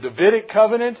period of the Davidic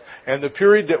covenant, and the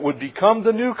period that would become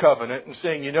the new covenant, and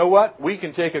saying, you know what? We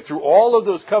can take it through all of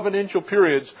those covenantal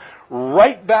periods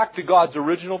right back to God's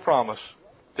original promise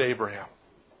to Abraham.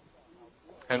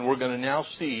 And we're going to now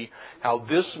see how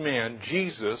this man,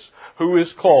 Jesus, who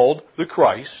is called the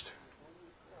Christ,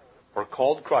 or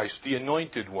called Christ, the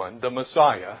Anointed One, the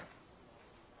Messiah,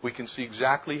 we can see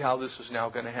exactly how this is now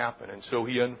going to happen. And so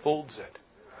he unfolds it.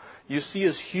 You see,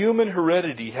 his human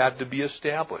heredity had to be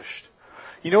established.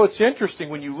 You know, it's interesting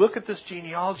when you look at this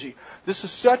genealogy. This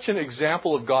is such an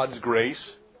example of God's grace.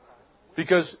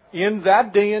 Because in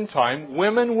that day and time,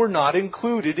 women were not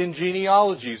included in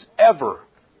genealogies, ever.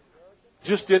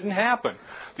 Just didn't happen.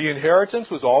 The inheritance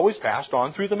was always passed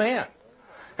on through the man.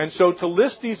 And so to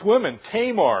list these women,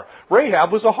 Tamar,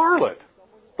 Rahab was a harlot.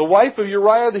 The wife of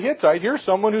Uriah the Hittite, here's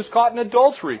someone who's caught in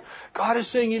adultery. God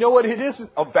is saying, you know what, it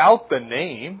isn't about the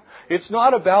name. It's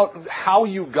not about how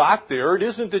you got there. It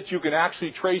isn't that you can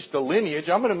actually trace the lineage.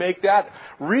 I'm going to make that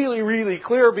really, really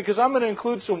clear because I'm going to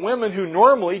include some women who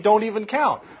normally don't even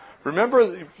count.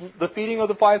 Remember the feeding of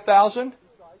the 5,000?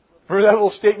 Remember that little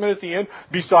statement at the end?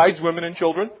 Besides women and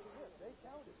children?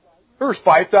 There was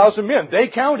 5,000 men. They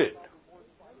counted.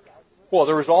 Well,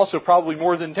 there was also probably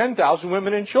more than 10,000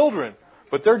 women and children.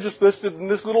 But they're just listed in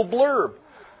this little blurb.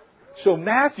 So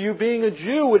Matthew, being a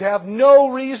Jew, would have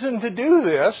no reason to do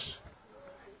this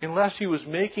unless he was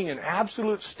making an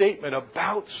absolute statement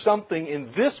about something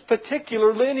in this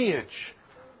particular lineage.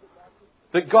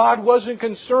 That God wasn't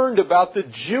concerned about the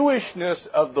Jewishness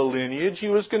of the lineage. He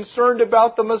was concerned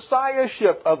about the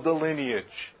Messiahship of the lineage.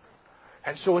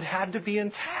 And so it had to be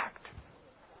intact.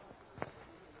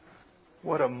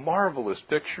 What a marvelous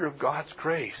picture of God's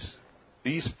grace.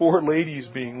 These 4 ladies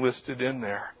being listed in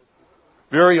there.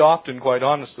 Very often, quite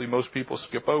honestly, most people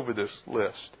skip over this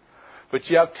list. But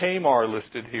you have Tamar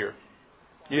listed here.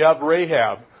 You have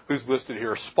Rahab, who's listed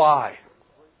here, a spy.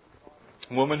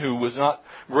 A woman who was not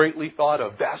greatly thought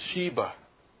of. Bathsheba.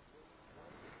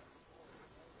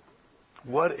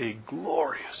 What a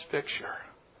glorious picture.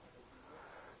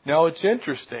 Now it's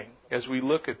interesting as we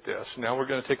look at this. Now we're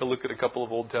going to take a look at a couple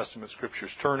of Old Testament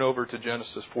scriptures. Turn over to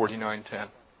Genesis 49:10.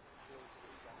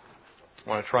 I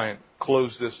want to try and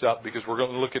close this up because we're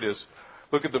going to look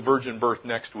at the virgin birth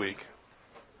next week.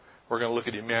 We're going to look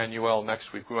at Emmanuel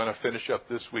next week. We want to finish up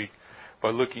this week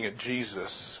by looking at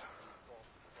Jesus,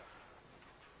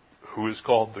 who is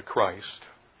called the Christ.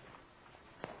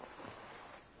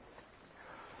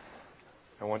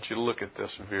 I want you to look at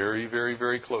this very, very,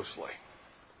 very closely.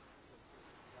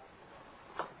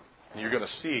 And you're going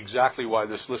to see exactly why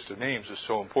this list of names is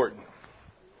so important.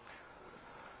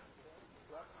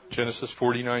 Genesis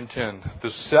 49:10. The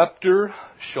scepter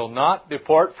shall not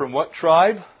depart from what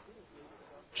tribe?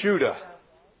 Judah.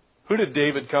 Who did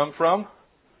David come from?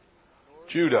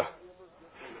 Judah.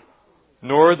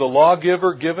 Nor the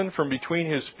lawgiver given from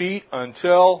between his feet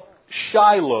until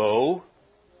Shiloh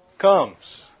comes.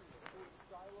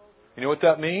 You know what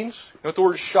that means? You know what the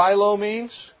word Shiloh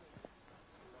means?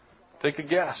 Take a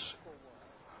guess.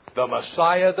 The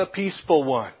Messiah, the peaceful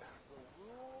one.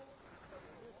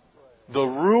 The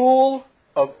rule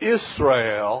of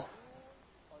Israel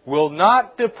will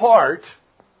not depart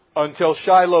until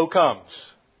Shiloh comes.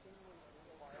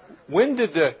 When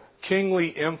did the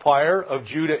kingly empire of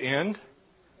Judah end?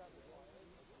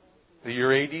 The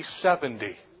year AD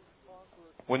 70.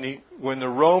 When the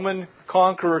Roman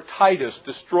conqueror Titus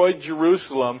destroyed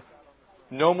Jerusalem,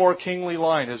 no more kingly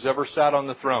line has ever sat on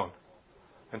the throne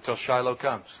until Shiloh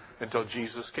comes, until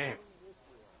Jesus came.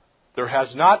 There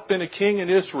has not been a king in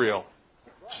Israel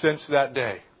since that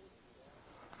day.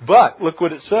 But look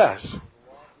what it says.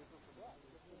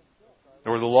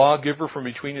 Nor the lawgiver from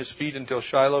between his feet until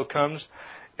Shiloh comes,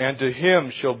 and to him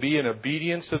shall be an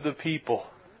obedience of the people.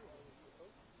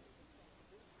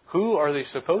 Who are they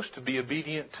supposed to be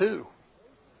obedient to?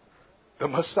 The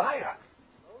Messiah.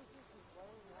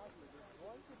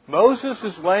 Moses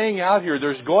is laying out here,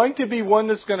 there's going to be one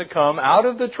that's going to come out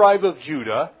of the tribe of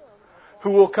Judah, who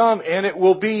will come, and it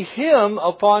will be him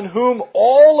upon whom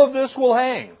all of this will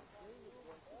hang.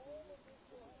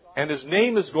 And his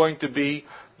name is going to be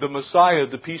the Messiah,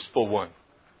 the peaceful one.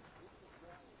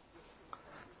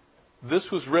 This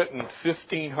was written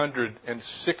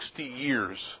 1,560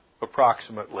 years,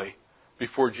 approximately,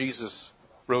 before Jesus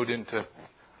rode into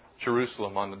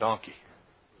Jerusalem on the donkey.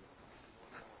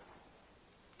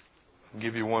 I'll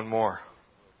give you one more.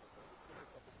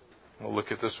 We'll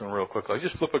look at this one real quickly.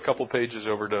 Just flip a couple pages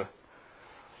over to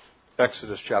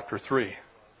Exodus chapter 3.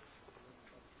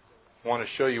 I want to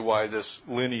show you why this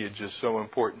lineage is so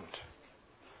important.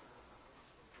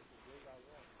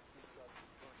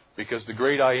 Because the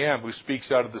great I Am who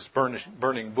speaks out of this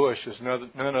burning bush is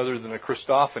none other than a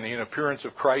Christophany, an appearance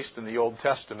of Christ in the Old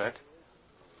Testament.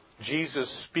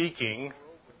 Jesus speaking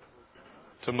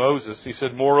to Moses, he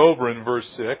said, moreover, in verse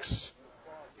 6,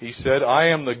 He said, I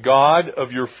am the God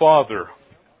of your father,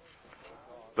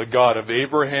 the God of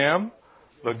Abraham,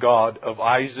 the God of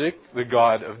Isaac, the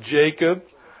God of Jacob.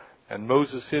 And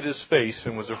Moses hid his face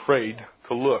and was afraid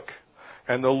to look.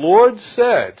 And the Lord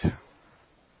said,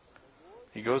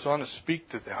 he goes on to speak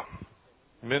to them,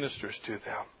 ministers to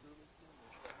them.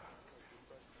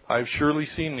 I have surely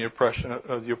seen the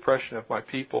oppression of my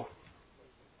people.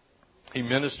 He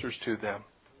ministers to them.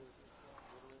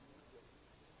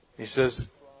 He says,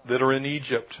 that are in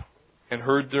Egypt and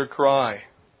heard their cry.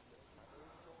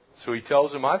 So he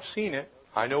tells them, I've seen it.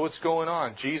 I know what's going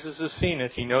on. Jesus has seen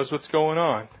it. He knows what's going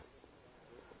on.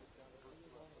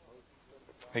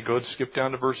 And go and skip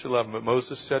down to verse 11. But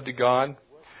Moses said to God,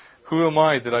 who am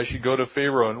I that I should go to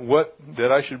Pharaoh, and what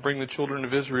that I should bring the children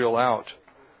of Israel out?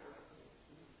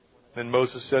 Then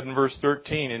Moses said in verse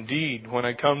 13, indeed, when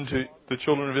I come to the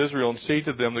children of Israel and say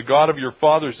to them, the God of your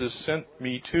fathers has sent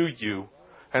me to you,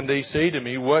 and they say to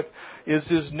me, what is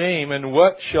his name, and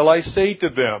what shall I say to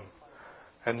them?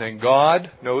 And then God,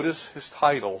 notice his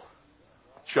title,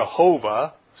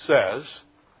 Jehovah, says,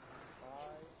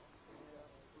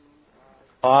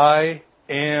 I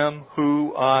am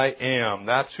who I am.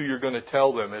 That's who you're going to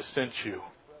tell them has sent you.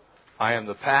 I am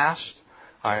the past.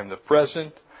 I am the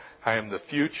present. I am the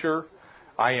future.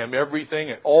 I am everything.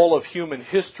 And all of human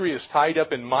history is tied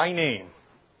up in my name.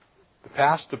 The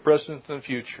past, the present, and the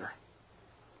future.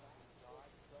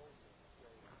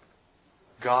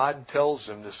 God tells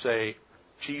them to say,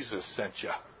 Jesus sent you.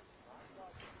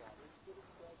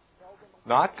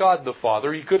 Not God the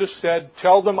Father. He could have said,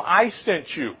 tell them I sent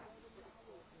you.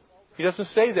 He doesn't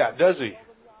say that, does he?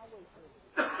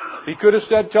 He could have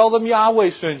said, tell them Yahweh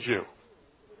sends you.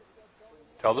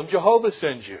 Tell them Jehovah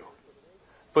sends you.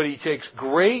 But he takes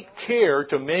great care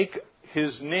to make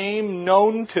his name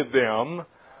known to them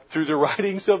through the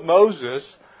writings of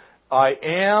Moses. I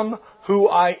am who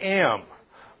I am.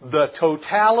 The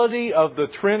totality of the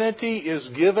Trinity is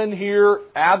given here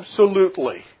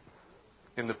absolutely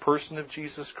in the person of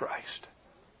Jesus Christ.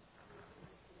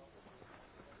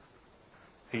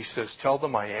 He says, tell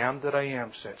them I am that I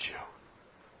am sent you.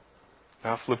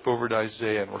 Now flip over to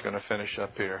Isaiah and we're going to finish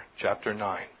up here. Chapter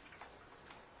 9.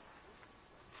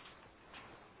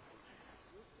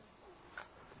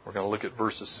 We're going to look at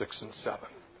verses 6 and 7.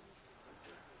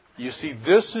 You see,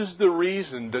 this is the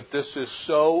reason that this is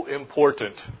so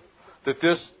important. That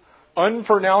this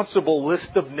unpronounceable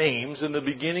list of names in the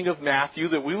beginning of Matthew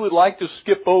that we would like to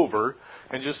skip over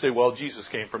and just say, well, Jesus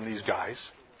came from these guys.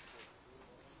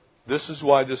 This is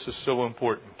why this is so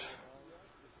important.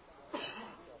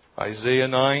 Isaiah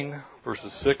 9,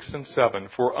 verses 6 and 7.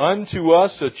 For unto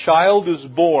us a child is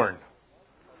born,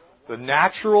 the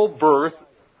natural birth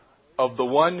of the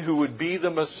one who would be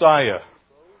the Messiah.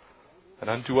 And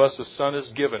unto us a son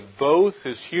is given, both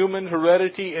his human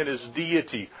heredity and his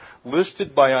deity,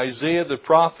 listed by Isaiah the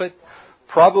prophet,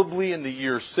 probably in the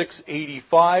year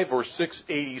 685 or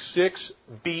 686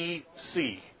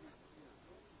 BC.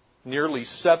 Nearly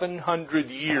 700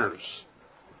 years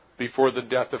before the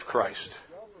death of Christ.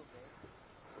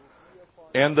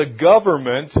 And the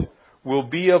government will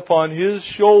be upon his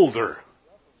shoulder.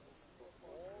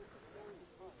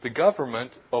 The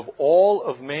government of all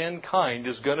of mankind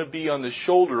is going to be on the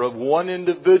shoulder of one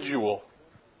individual.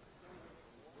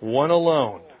 One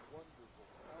alone.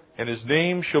 And his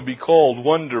name shall be called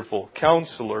Wonderful,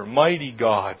 Counselor, Mighty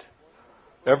God,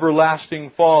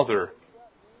 Everlasting Father,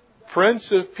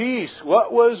 Prince of Peace.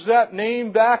 What was that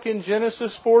name back in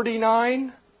Genesis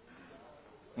 49?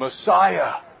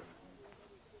 Messiah.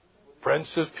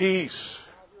 Prince of Peace.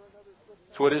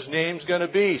 That's what his name's going to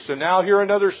be. So now here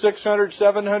another 600,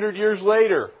 700 years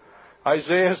later,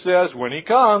 Isaiah says, when he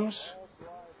comes,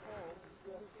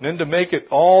 and then to make it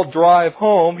all drive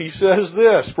home, he says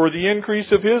this, for the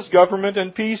increase of his government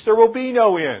and peace there will be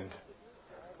no end.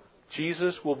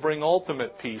 Jesus will bring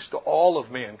ultimate peace to all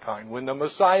of mankind when the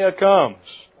Messiah comes.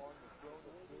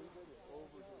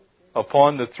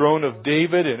 Upon the throne of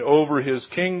David and over his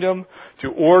kingdom, to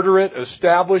order it,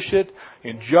 establish it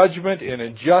in judgment and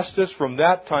in justice from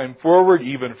that time forward,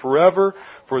 even forever,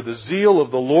 for the zeal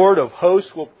of the Lord of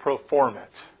hosts will perform it.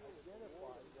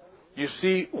 You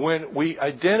see, when we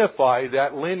identify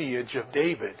that lineage of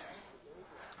David,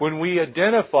 when we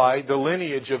identify the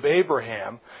lineage of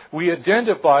Abraham, we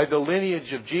identify the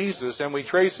lineage of Jesus, and we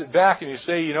trace it back, and you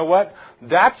say, you know what?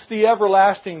 That's the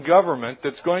everlasting government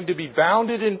that's going to be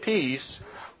bounded in peace,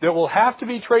 that will have to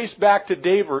be traced back to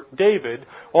David,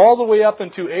 all the way up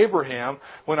into Abraham.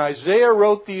 When Isaiah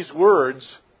wrote these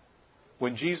words,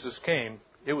 when Jesus came,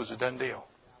 it was a done deal.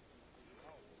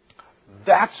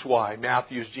 That's why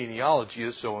Matthew's genealogy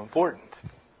is so important.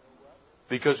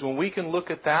 Because when we can look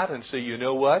at that and say, you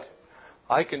know what?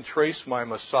 I can trace my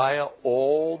Messiah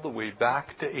all the way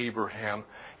back to Abraham,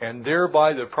 and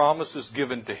thereby the promises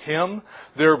given to him,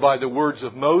 thereby the words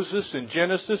of Moses in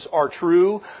Genesis are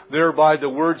true, thereby the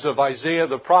words of Isaiah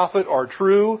the prophet are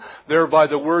true, thereby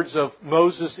the words of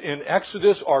Moses in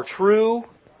Exodus are true.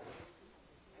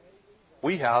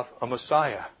 We have a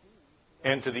Messiah.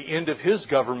 And to the end of his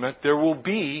government, there will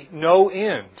be no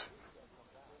end.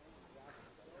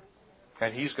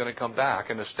 And he's going to come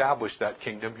back and establish that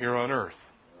kingdom here on earth.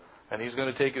 And he's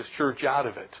going to take his church out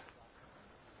of it.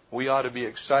 We ought to be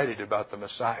excited about the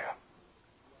Messiah.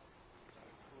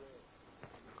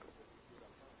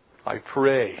 I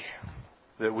pray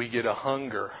that we get a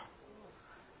hunger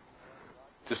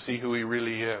to see who he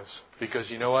really is. Because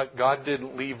you know what? God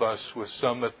didn't leave us with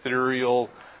some ethereal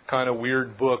kind of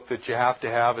weird book that you have to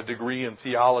have a degree in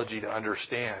theology to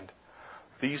understand.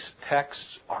 These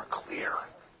texts are clear.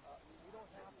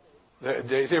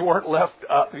 They weren't left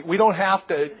up. We don't have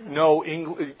to know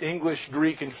English,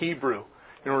 Greek, and Hebrew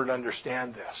in order to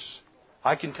understand this.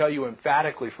 I can tell you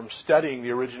emphatically from studying the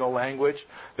original language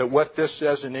that what this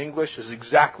says in English is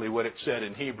exactly what it said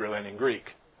in Hebrew and in Greek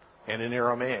and in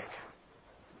Aramaic.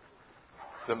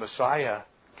 The Messiah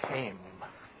came.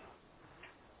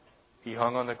 He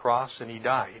hung on the cross and he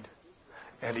died.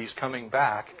 And he's coming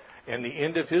back. And the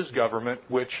end of his government,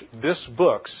 which this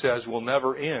book says will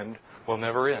never end, will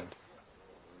never end.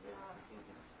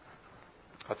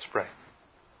 Let's pray.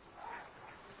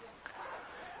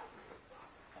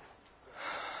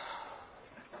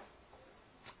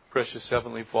 Precious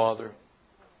Heavenly Father,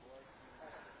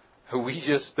 we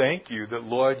just thank you that,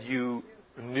 Lord, you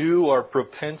knew our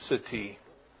propensity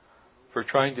for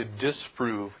trying to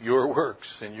disprove your works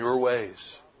and your ways.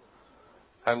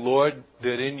 And Lord,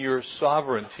 that in your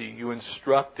sovereignty you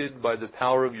instructed by the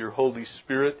power of your Holy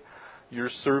Spirit your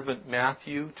servant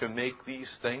Matthew to make these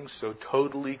things so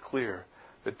totally clear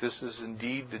that this is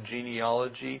indeed the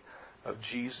genealogy of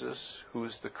Jesus, who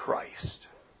is the Christ.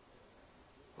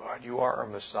 Lord, you are our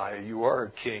Messiah, you are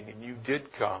a King, and you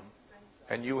did come,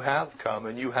 and you have come,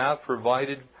 and you have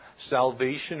provided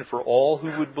salvation for all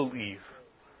who would believe.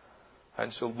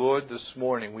 And so, Lord, this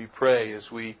morning we pray as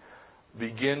we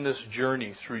begin this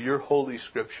journey through your Holy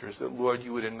Scriptures that, Lord,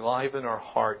 you would enliven our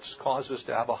hearts, cause us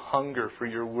to have a hunger for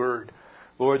your word.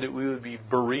 Lord, that we would be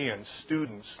Berean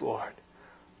students, Lord,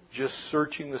 just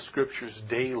searching the Scriptures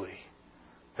daily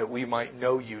that we might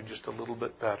know you just a little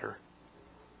bit better.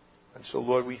 And so,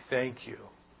 Lord, we thank you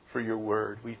for your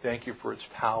word. We thank you for its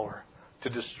power to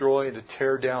destroy and to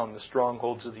tear down the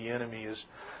strongholds of the enemy as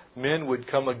men would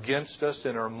come against us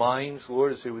in our minds,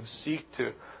 Lord, as they would seek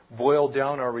to boil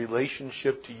down our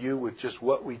relationship to you with just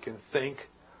what we can think.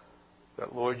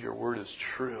 That, Lord, your word is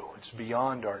true. It's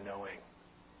beyond our knowing.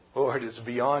 Lord, it's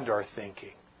beyond our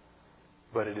thinking.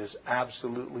 But it is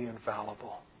absolutely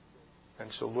infallible. And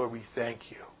so, Lord, we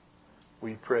thank you.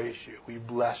 We praise you. We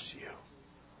bless you.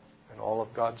 And all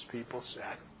of God's people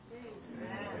said,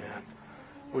 Amen.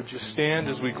 Would you stand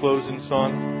as we close in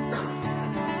song?